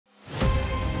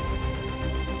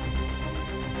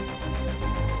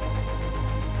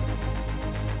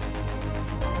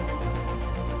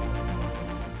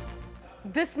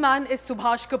This man is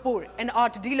Subhash Kapoor, an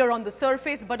art dealer on the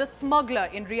surface but a smuggler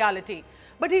in reality.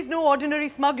 But he's no ordinary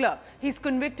smuggler. He's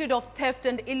convicted of theft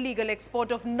and illegal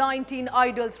export of 19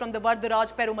 idols from the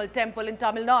Varadaraj Perumal temple in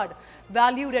Tamil Nadu,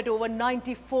 valued at over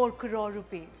 94 crore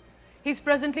rupees. He's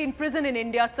presently in prison in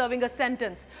India serving a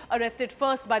sentence, arrested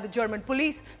first by the German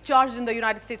police, charged in the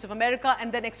United States of America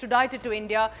and then extradited to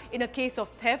India in a case of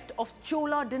theft of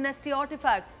Chola dynasty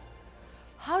artifacts.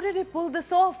 How did he pull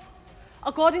this off?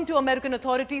 According to American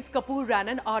authorities, Kapoor ran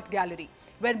an art gallery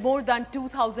where more than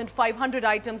 2,500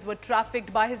 items were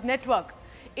trafficked by his network.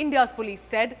 India's police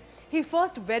said he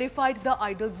first verified the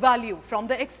idol's value from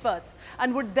the experts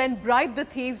and would then bribe the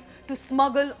thieves to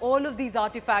smuggle all of these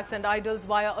artifacts and idols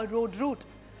via a road route.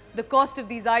 The cost of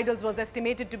these idols was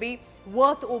estimated to be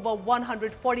worth over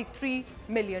 $143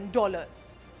 million.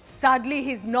 Sadly,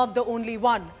 he's not the only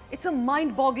one. It's a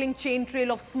mind-boggling chain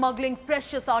trail of smuggling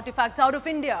precious artifacts out of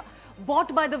India,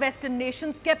 bought by the Western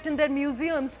nations, kept in their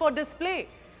museums for display,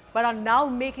 but are now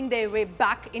making their way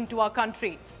back into our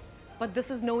country. But this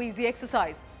is no easy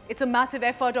exercise. It's a massive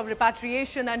effort of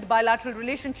repatriation and bilateral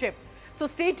relationship. So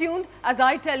stay tuned as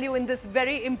I tell you in this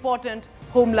very important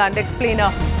Homeland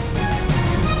Explainer.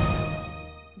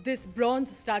 This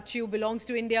bronze statue belongs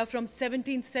to India from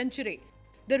 17th century.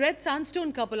 The red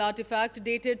sandstone couple artifact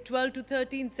dated 12th to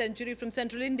 13th century from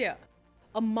central India.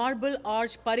 A marble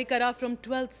arch parikara from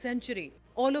 12th century.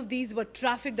 All of these were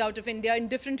trafficked out of India in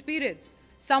different periods.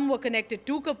 Some were connected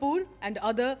to Kapoor and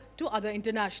other to other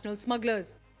international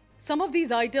smugglers. Some of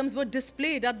these items were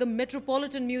displayed at the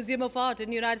Metropolitan Museum of Art in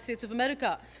the United States of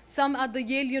America, some at the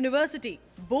Yale University.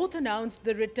 Both announced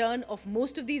the return of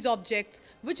most of these objects,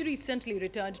 which recently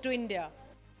returned to India.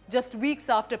 Just weeks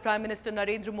after Prime Minister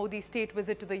Narendra Modi's state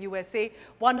visit to the USA,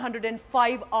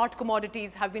 105 art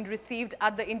commodities have been received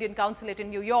at the Indian Consulate in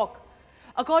New York.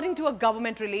 According to a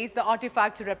government release, the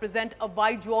artifacts represent a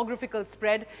wide geographical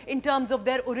spread in terms of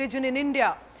their origin in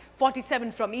India.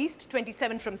 47 from East,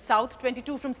 27 from South,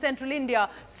 22 from Central India,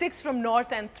 6 from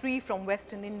North and 3 from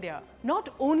Western India. Not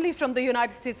only from the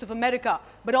United States of America,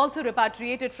 but also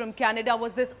repatriated from Canada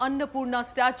was this Annapurna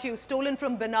statue stolen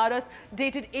from Benares,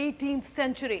 dated 18th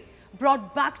century,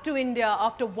 brought back to India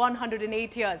after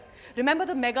 108 years. Remember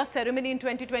the mega ceremony in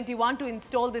 2021 to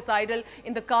install this idol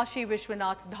in the Kashi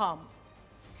Vishwanath Dham.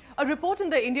 A report in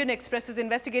the Indian Express's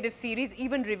investigative series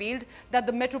even revealed that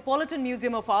the Metropolitan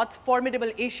Museum of Art's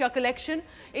formidable Asia collection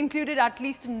included at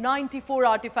least 94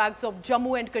 artifacts of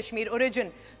Jammu and Kashmir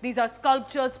origin. These are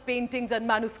sculptures, paintings and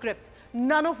manuscripts,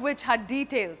 none of which had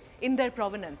details in their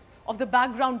provenance, of the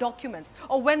background documents,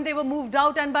 or when they were moved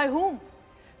out and by whom.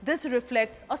 This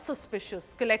reflects a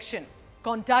suspicious collection.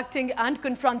 Contacting and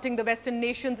confronting the Western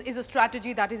nations is a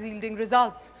strategy that is yielding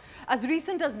results. As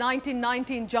recent as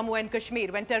 1990 in Jammu and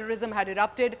Kashmir, when terrorism had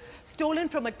erupted, stolen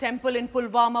from a temple in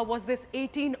Pulwama was this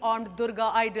 18-armed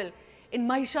Durga idol in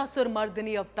Mahishasur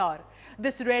Mardini avatar.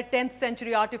 This rare 10th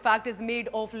century artifact is made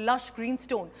of lush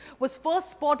greenstone, was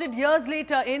first spotted years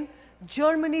later in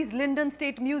Germany's Linden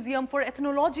State Museum for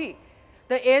Ethnology.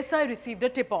 The ASI received a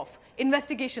tip-off.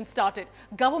 Investigation started.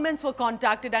 Governments were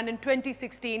contacted and in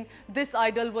 2016, this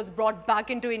idol was brought back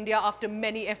into India after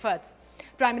many efforts.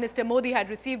 Prime Minister Modi had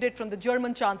received it from the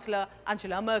German Chancellor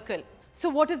Angela Merkel. So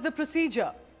what is the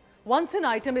procedure? Once an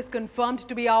item is confirmed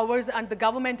to be ours and the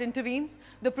government intervenes,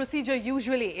 the procedure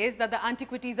usually is that the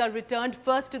antiquities are returned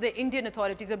first to the Indian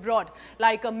authorities abroad,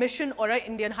 like a mission or an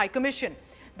Indian High Commission.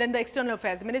 Then the External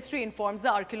Affairs Ministry informs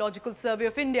the Archaeological Survey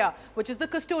of India, which is the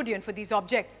custodian for these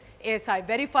objects. ASI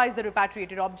verifies the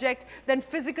repatriated object, then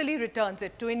physically returns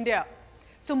it to India.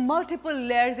 So multiple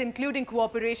layers, including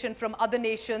cooperation from other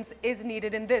nations, is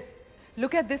needed in this.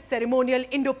 Look at this ceremonial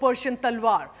Indo-Persian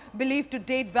talwar, believed to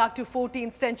date back to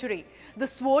 14th century. The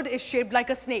sword is shaped like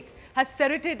a snake, has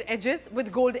serrated edges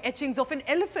with gold etchings of an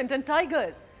elephant and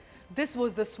tigers. This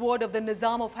was the sword of the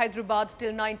Nizam of Hyderabad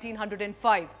till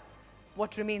 1905.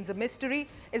 What remains a mystery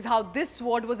is how this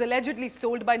sword was allegedly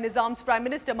sold by Nizam's Prime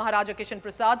Minister Maharaja Kishan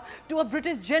Prasad to a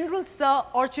British General Sir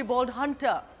Archibald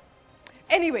Hunter.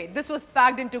 Anyway, this was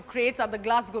packed into crates at the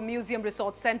Glasgow Museum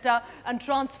Resource Centre and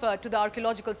transferred to the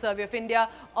Archaeological Survey of India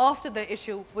after the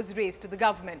issue was raised to the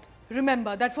government.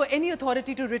 Remember that for any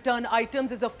authority to return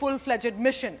items is a full-fledged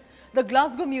mission. The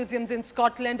Glasgow Museums in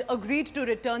Scotland agreed to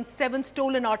return 7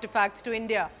 stolen artifacts to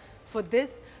India. For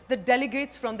this, the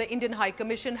delegates from the Indian High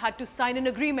Commission had to sign an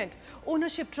agreement.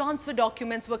 Ownership transfer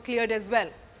documents were cleared as well.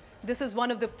 This is one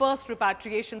of the first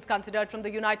repatriations considered from the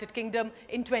United Kingdom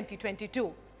in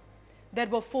 2022. There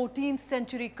were 14th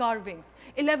century carvings,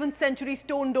 11th century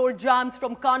stone door jambs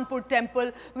from Kanpur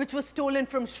temple, which was stolen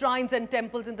from shrines and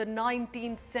temples in the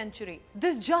 19th century.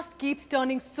 This just keeps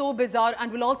turning so bizarre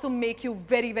and will also make you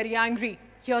very, very angry.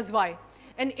 Here's why.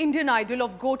 An Indian idol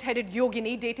of goat-headed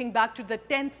yogini dating back to the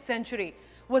 10th century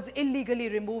was illegally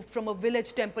removed from a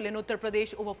village temple in Uttar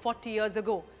Pradesh over 40 years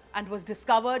ago and was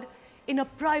discovered in a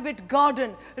private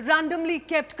garden randomly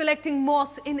kept collecting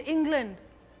moss in England.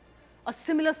 A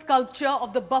similar sculpture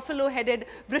of the buffalo-headed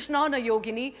Vrishnana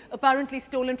Yogini, apparently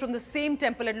stolen from the same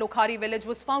temple at Lokhari village,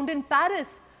 was found in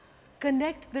Paris.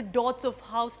 Connect the dots of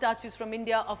how statues from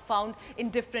India are found in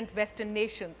different Western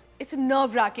nations. It's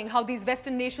nerve-wracking how these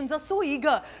Western nations are so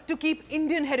eager to keep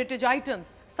Indian heritage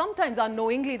items, sometimes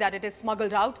unknowingly that it is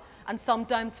smuggled out, and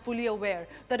sometimes fully aware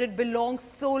that it belongs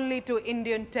solely to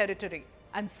Indian territory.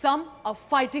 And some are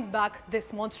fighting back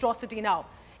this monstrosity now.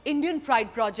 Indian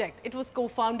Pride Project. It was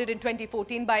co-founded in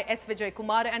 2014 by S. Vijay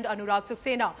Kumar and Anurag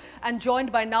Saxena and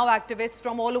joined by now activists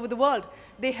from all over the world.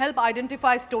 They help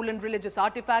identify stolen religious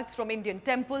artifacts from Indian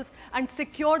temples and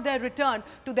secure their return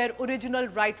to their original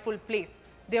rightful place.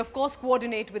 They of course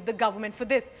coordinate with the government for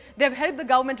this. They have helped the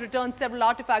government return several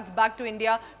artifacts back to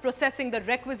India, processing the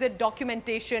requisite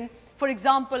documentation, for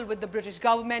example with the British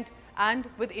government and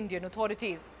with Indian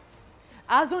authorities.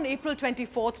 As on April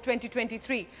 24,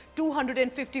 2023,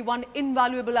 251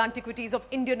 invaluable antiquities of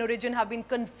Indian origin have been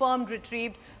confirmed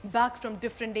retrieved back from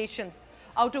different nations,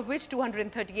 out of which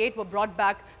 238 were brought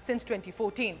back since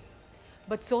 2014.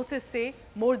 But sources say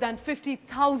more than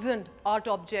 50,000 art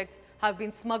objects have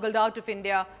been smuggled out of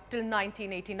India till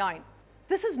 1989.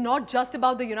 This is not just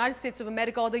about the United States of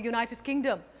America or the United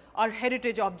Kingdom. Our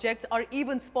heritage objects are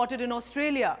even spotted in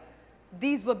Australia.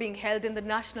 These were being held in the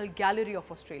National Gallery of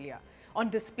Australia. On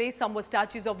display, some were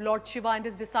statues of Lord Shiva and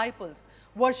his disciples,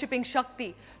 worshipping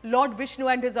Shakti, Lord Vishnu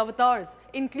and his avatars,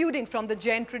 including from the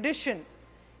Jain tradition.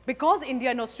 Because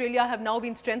India and Australia have now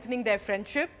been strengthening their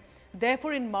friendship,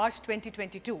 therefore in March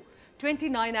 2022,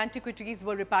 29 antiquities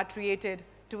were repatriated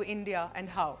to India. And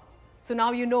how? So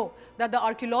now you know that the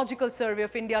Archaeological Survey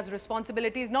of India's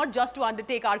responsibility is not just to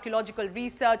undertake archaeological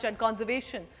research and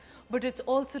conservation, but it's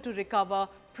also to recover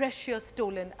precious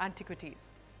stolen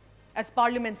antiquities. As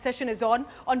Parliament session is on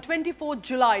 24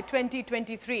 July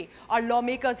 2023, our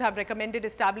lawmakers have recommended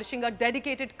establishing a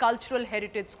dedicated cultural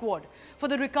heritage squad for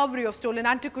the recovery of stolen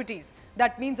antiquities.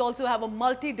 That means also have a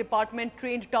multi-department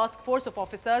trained task force of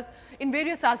officers in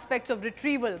various aspects of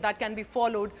retrieval that can be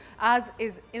followed as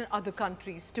is in other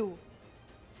countries too.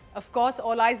 Of course,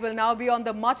 all eyes will now be on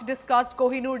the much discussed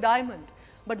Kohinoor diamond.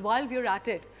 But while we're at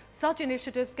it, such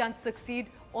initiatives can succeed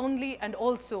only and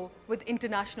also with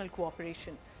international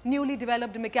cooperation. Newly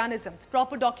developed mechanisms,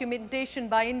 proper documentation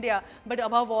by India, but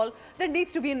above all, there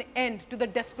needs to be an end to the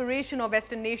desperation of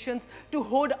Western nations to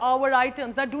hoard our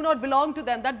items that do not belong to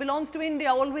them, that belongs to India,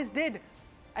 always did.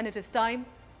 And it is time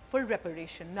for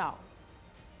reparation now.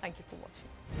 Thank you for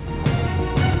watching.